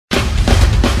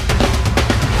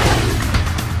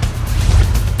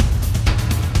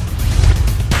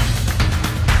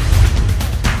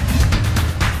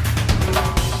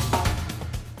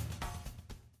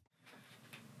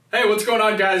what's going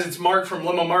on, guys? It's Mark from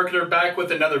Limo Marketer back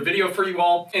with another video for you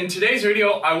all. In today's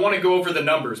video, I want to go over the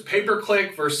numbers.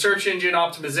 Pay-per-click versus search engine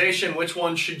optimization. Which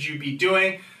one should you be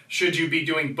doing? Should you be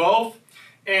doing both?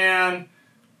 And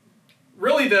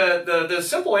really the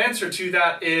simple answer to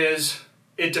that is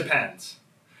it depends.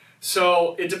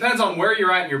 So it depends on where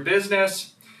you're at in your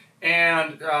business,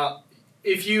 and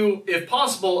if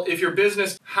possible, if your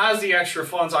business has the extra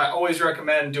funds, I always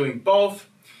recommend doing both.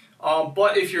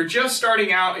 But if you're just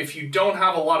starting out, if you don't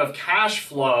have a lot of cash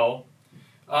flow,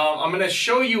 I'm going to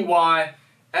show you why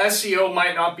SEO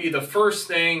might not be the first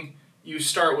thing you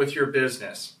start with your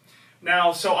business.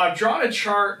 Now, so I've drawn a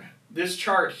chart, this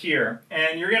chart here,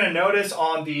 and you're going to notice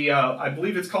on the, I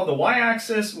believe it's called the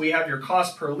y-axis, we have your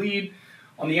cost per lead.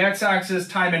 On the x-axis,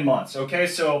 time in months, okay?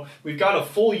 So we've got a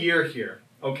full year here,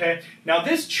 okay? Now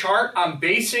this chart I'm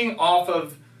basing off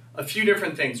of a few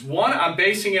different things. One, I'm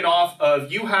basing it off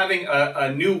of you having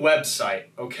a new website,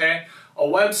 okay? A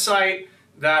website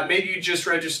that maybe you just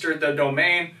registered the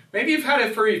domain. Maybe you've had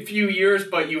it for a few years,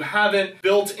 but you haven't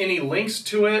built any links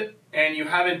to it and you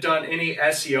haven't done any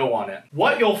SEO on it.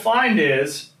 What you'll find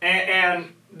is,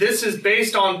 and this is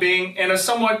based on being in a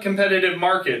somewhat competitive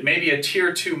market, maybe a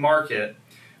tier 2 market,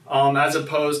 as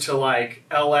opposed to like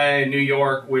LA, New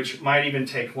York, which might even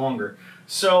take longer.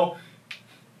 So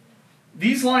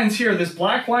these lines here, this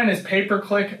black line is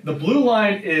pay-per-click, the blue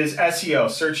line is SEO,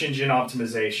 search engine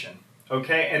optimization,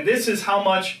 okay? And this is how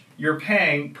much you're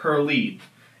paying per lead.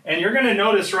 And you're gonna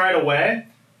notice right away,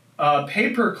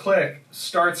 pay-per-click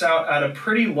starts out at a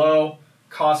pretty low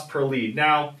cost per lead.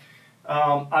 Now,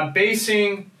 I'm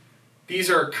basing,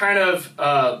 these are kind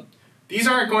of, these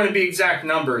aren't going to be exact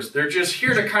numbers. They're just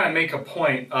here to kind of make a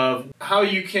point of how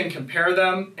you can compare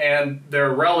them and their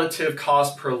relative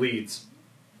cost per leads.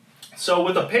 So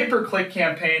with a pay-per-click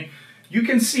campaign, you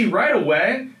can see right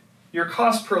away your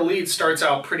cost per lead starts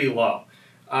out pretty low.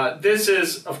 This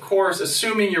is, of course,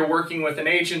 assuming you're working with an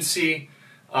agency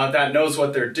that knows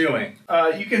what they're doing.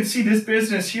 You can see this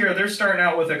business here, they're starting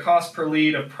out with a cost per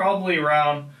lead of probably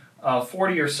around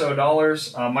 $40 or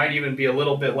so, might even be a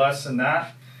little bit less than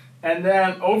that. And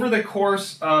then over the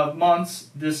course of months,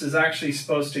 this is actually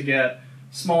supposed to get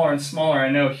smaller and smaller.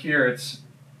 I know here it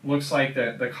looks like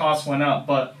the cost went up,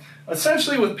 but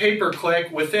essentially with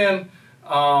pay-per-click, within,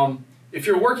 if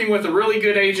you're working with a really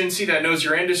good agency that knows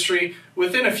your industry,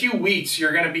 within a few weeks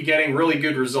you're going to be getting really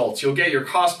good results. You'll get your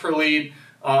cost per lead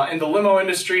in the limo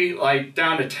industry like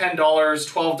down to $10,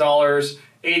 $12,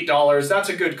 $8. That's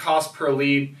a good cost per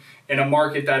lead in a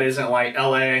market that isn't like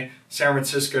LA, San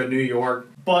Francisco, New York.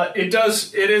 But it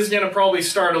is going to probably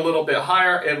start a little bit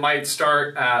higher. It might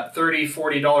start at $30,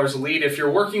 $40 a lead. If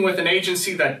you're working with an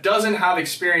agency that doesn't have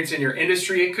experience in your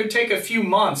industry, it could take a few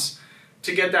months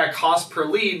to get that cost per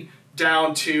lead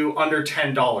down to under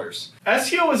 $10.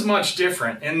 SEO is much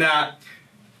different in that,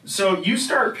 so you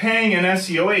start paying an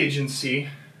SEO agency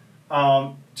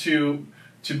to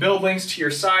build links to your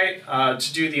site,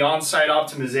 to do the on-site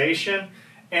optimization,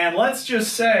 and let's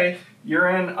just say you're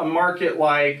in a market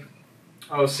like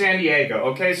San Diego,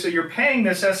 okay? So you're paying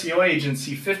this SEO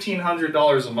agency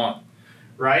 $1,500 a month,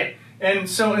 right? And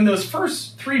so in those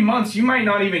first 3 months, you might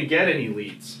not even get any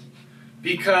leads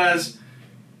because,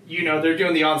 you know, they're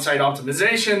doing the on-site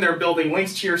optimization, they're building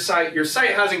links to your site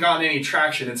hasn't gotten any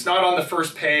traction, it's not on the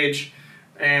first page,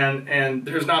 and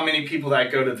there's not many people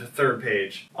that go to the third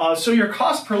page. So your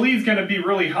cost per lead is going to be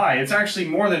really high. It's actually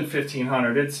more than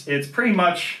 $1,500. It's pretty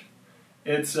much,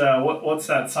 what's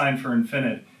that sign for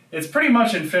infinite? It's pretty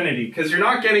much infinity because you're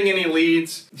not getting any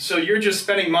leads, so you're just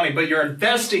spending money, but you're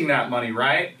investing that money,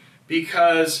 right?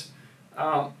 Because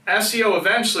SEO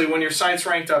eventually, when your site's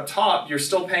ranked up top, you're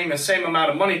still paying the same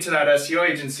amount of money to that SEO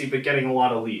agency, but getting a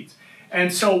lot of leads.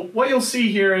 And so what you'll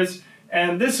see here is,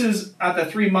 and this is at the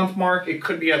 3-month mark, it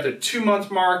could be at the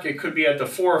 2-month mark, it could be at the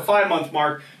 4 or 5-month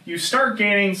mark, you start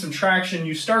gaining some traction,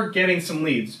 you start getting some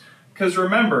leads. Because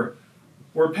remember,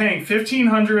 we're paying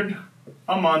 $1,500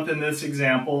 a month in this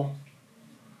example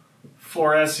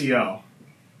for SEO.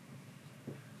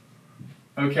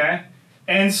 Okay?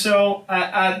 And so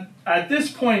at this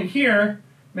point here,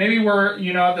 maybe we're,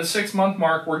 you know, at the 6-month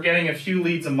mark, we're getting a few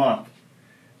leads a month.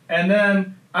 And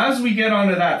then as we get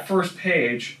onto that first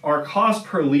page, our cost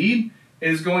per lead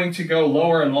is going to go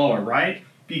lower and lower, right?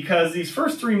 Because these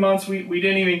first 3 months, we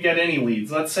didn't even get any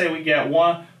leads. Let's say we get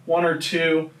one or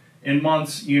two in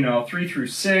months, you know, 3 through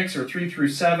 6 or 3 through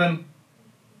 7.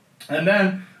 And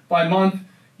then by month,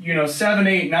 you know, 7,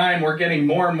 8, 9, we're getting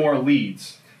more and more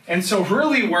leads. And so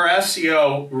really where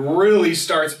SEO really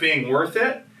starts being worth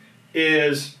it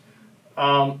is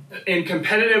in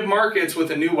competitive markets with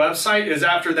a new website is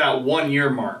after that 1 year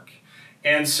mark.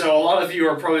 And so a lot of you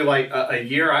are probably like, a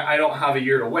year? I don't have a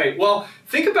year to wait. Well,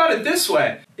 think about it this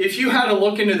way. If you had to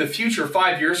look into the future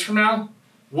 5 years from now,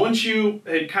 wouldn't you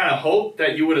kind of hope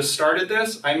that you would have started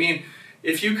this? I mean,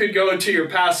 if you could go to your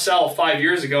past self 5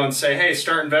 years ago and say, hey,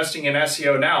 start investing in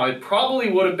SEO now, it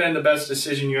probably would have been the best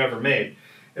decision you ever made.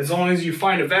 As long as you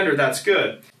find a vendor that's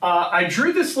good. I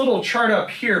drew this little chart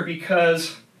up here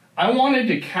because I wanted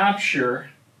to capture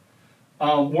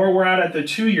where we're at the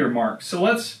 2-year mark. So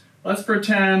let's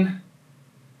pretend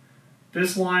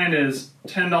this line is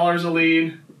 $10 a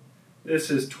lead, this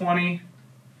is 20,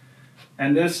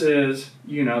 and this is,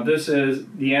 this is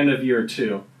the end of year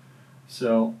 2.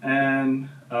 So end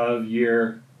of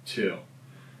year 2.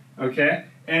 Okay,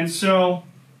 and so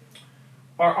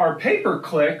our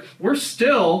pay-per-click,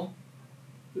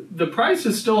 the price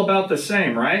is still about the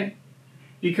same, right?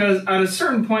 Because at a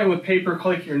certain point with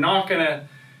pay-per-click, you're not going to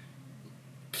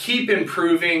keep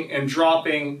improving and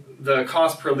dropping the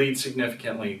cost per lead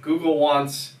significantly. Google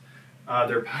wants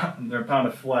their pound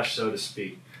of flesh, so to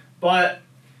speak. But,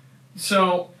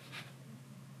 so,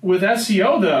 with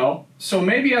SEO though, so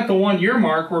maybe at the 1-year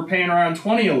mark, we're paying around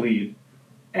 20 a lead.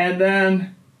 And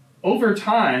then, over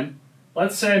time,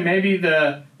 let's say maybe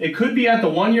it could be at the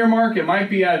 1-year mark, it might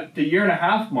be at the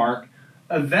 1.5-year mark.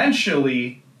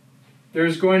 Eventually,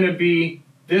 there's going to be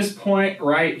this point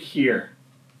right here.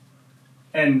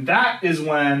 And that is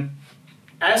when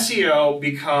SEO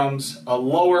becomes a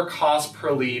lower cost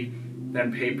per lead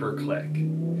than pay-per-click.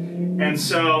 And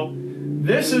so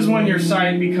this is when your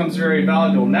site becomes very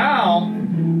valuable. Now,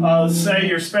 let's say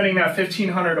you're spending that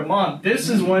 $1,500 a month. This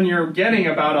is when you're getting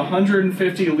about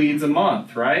 150 leads a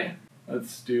month, right?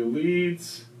 Let's do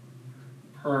leads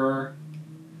per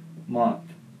month.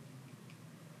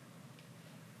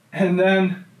 And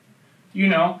then,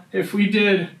 if we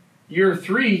did year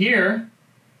 3 here,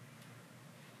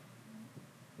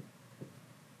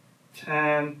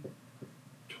 10,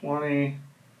 20,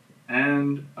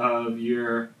 end of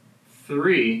year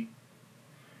 3,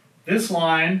 this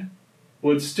line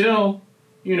would still,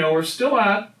 we're still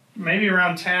at maybe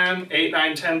around 10, 8,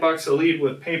 9, 10 bucks a lead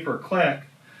with pay-per-click,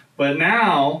 but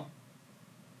now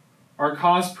our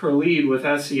cost per lead with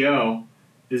SEO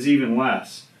is even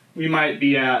less. We might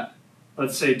be at,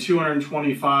 let's say,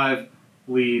 225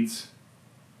 leads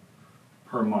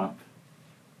per month.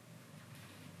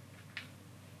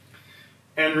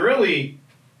 And really,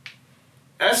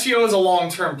 SEO is a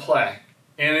long-term play,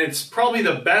 and it's probably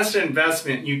the best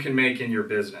investment you can make in your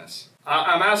business.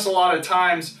 I'm asked a lot of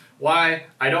times why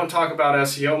I don't talk about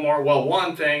SEO more. Well,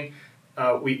 one thing,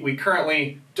 we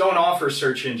currently don't offer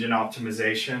search engine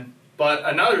optimization, but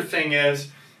another thing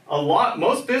is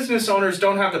most business owners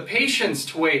don't have the patience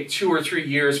to wait 2 or 3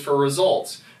 years for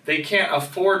results. They can't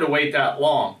afford to wait that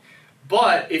long.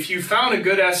 But if you found a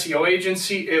good SEO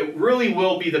agency, it really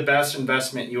will be the best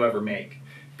investment you ever make,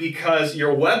 because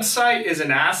your website is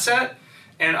an asset,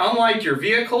 and unlike your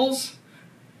vehicles,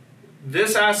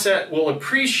 this asset will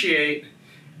appreciate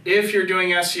if you're doing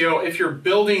SEO, if you're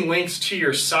building links to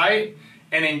your site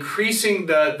and increasing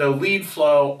the lead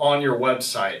flow on your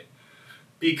website.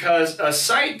 Because a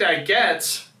site that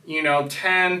gets,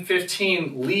 10,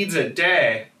 15 leads a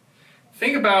day,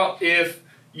 think about if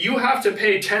you have to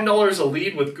pay $10 a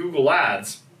lead with Google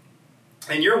Ads,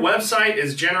 and your website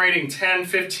is generating 10,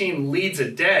 15 leads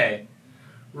a day,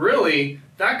 really,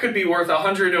 that could be worth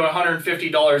 $100 to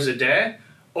 $150 a day.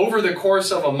 Over the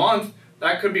course of a month,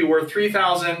 that could be worth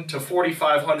 $3,000 to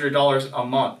 $4,500 a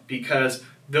month, because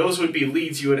those would be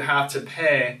leads you would have to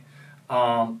pay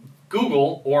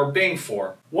Google or Bing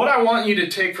for. What I want you to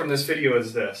take from this video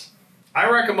is this. I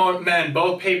recommend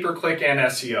both pay-per-click and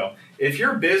SEO. If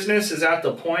your business is at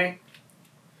the point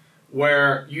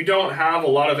where you don't have a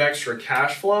lot of extra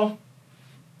cash flow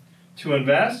to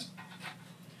invest,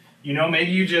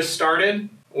 maybe you just started,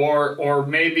 or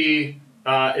maybe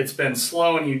it's been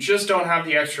slow and you just don't have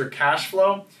the extra cash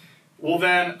flow, well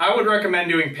then I would recommend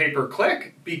doing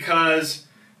pay-per-click, because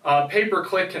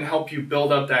pay-per-click can help you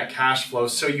build up that cash flow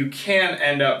so you can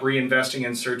end up reinvesting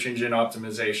in search engine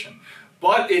optimization.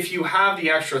 But if you have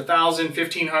the extra $1,000,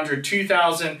 $1,500,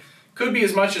 $2,000, could be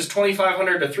as much as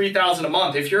 $2,500 to $3,000 a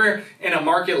month. If you're in a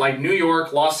market like New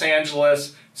York, Los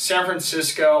Angeles, San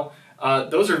Francisco,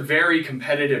 those are very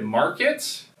competitive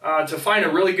markets. To find a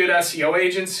really good SEO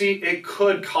agency, it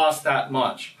could cost that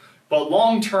much. But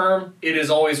long term, it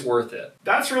is always worth it.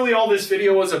 That's really all this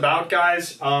video was about,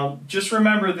 guys. Just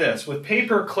remember this, with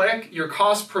pay-per-click, your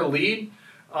cost per lead,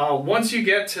 once you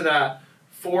get to that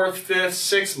 4th, 5th,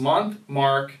 6th month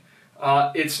mark,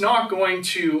 it's not going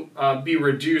to be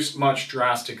reduced much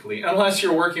drastically, unless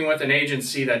you're working with an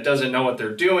agency that doesn't know what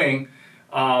they're doing,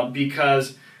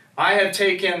 because I have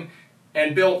taken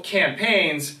and built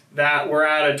campaigns that were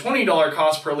at a $20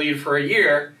 cost per lead for a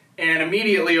year and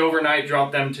immediately overnight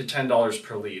dropped them to $10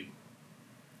 per lead.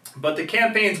 But the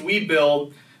campaigns we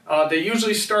build, they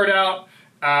usually start out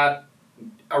at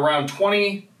around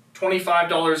 $20,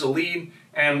 $25 a lead,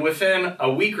 and within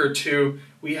a week or two,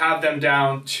 we have them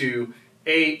down to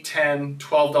 $8, $10,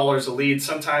 $12 a lead,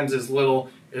 sometimes as little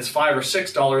as $5 or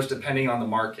 $6 depending on the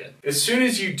market. As soon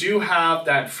as you do have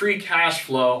that free cash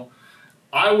flow,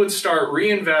 I would start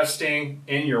reinvesting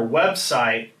in your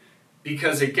website,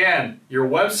 because again, your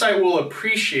website will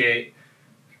appreciate.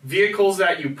 Vehicles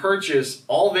that you purchase,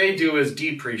 all they do is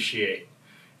depreciate.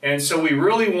 And so we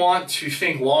really want to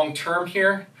think long term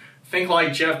here. Think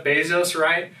like Jeff Bezos,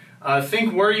 right?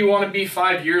 Think where you want to be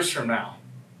 5 years from now.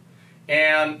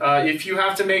 And if you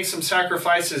have to make some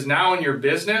sacrifices now in your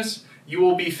business, you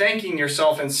will be thanking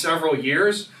yourself in several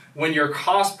years when your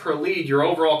cost per lead, your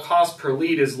overall cost per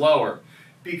lead is lower.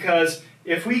 Because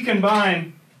if we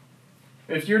combine,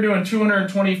 if you're doing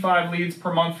 225 leads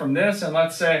per month from this, and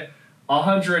let's say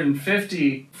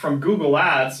 150 from Google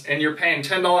Ads, and you're paying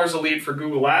 $10 a lead for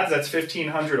Google Ads, that's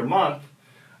 $1,500 a month.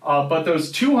 But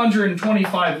those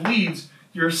 225 leads,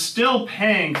 you're still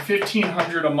paying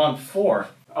 $1,500 a month for.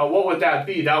 What would that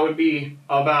be? That would be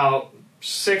about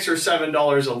 $6 or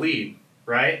 $7 a lead,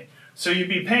 right? So you'd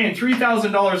be paying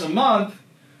 $3,000 a month,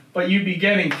 but you'd be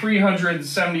getting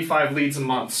 375 leads a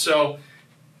month. So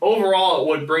overall, it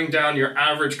would bring down your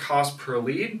average cost per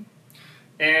lead.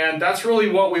 And that's really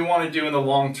what we want to do in the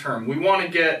long term. We want to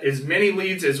get as many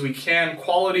leads as we can,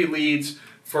 quality leads,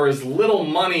 for as little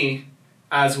money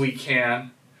as we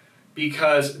can,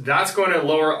 because that's going to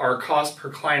lower our cost per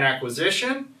client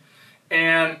acquisition,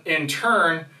 and in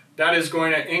turn, that is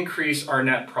going to increase our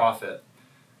net profit.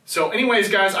 So anyways,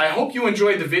 guys, I hope you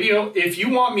enjoyed the video. If you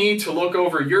want me to look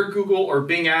over your Google or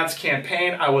Bing Ads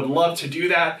campaign, I would love to do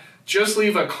that. Just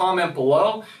leave a comment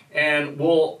below and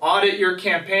we'll audit your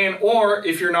campaign, or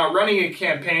if you're not running a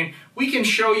campaign, we can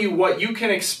show you what you can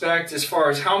expect as far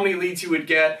as how many leads you would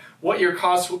get, what your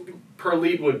cost per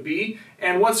lead would be,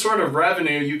 and what sort of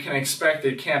revenue you can expect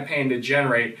the campaign to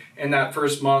generate in that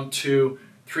first month to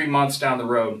 3 months down the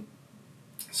road.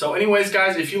 So anyways,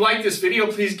 guys, if you like this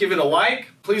video, please give it a like.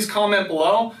 Please comment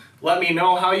below. Let me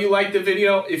know how you liked the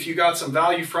video, if you got some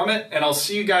value from it, and I'll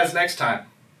see you guys next time.